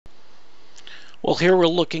Well, here we're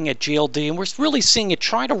looking at GLD, and we're really seeing it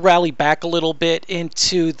try to rally back a little bit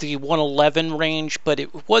into the 111 range, but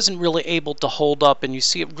it wasn't really able to hold up, and you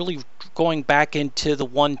see it really going back into the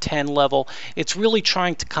 110 level. It's really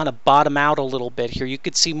trying to kind of bottom out a little bit here. You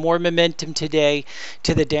could see more momentum today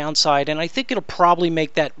to the downside, and I think it'll probably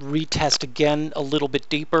make that retest again a little bit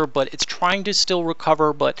deeper, but it's trying to still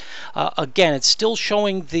recover. But again, it's still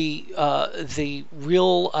showing the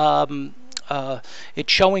real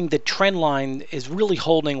it's showing the trend line is really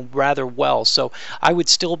holding rather well. So I would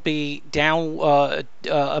still be down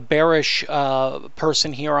a bearish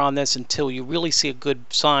person here on this until you really see a good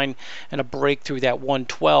sign and a break through that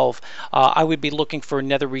 112. I would be looking for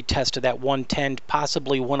another retest of that 110,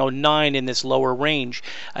 possibly 109 in this lower range.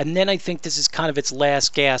 And then I think this is kind of its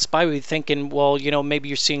last gasp. I would be thinking, well, you know, maybe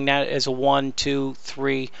you're seeing that as a 1, 2,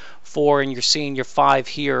 3, 4, and you're seeing your 5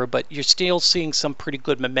 here, but you're still seeing some pretty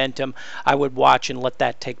good momentum. I would watch and let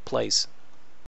that take place.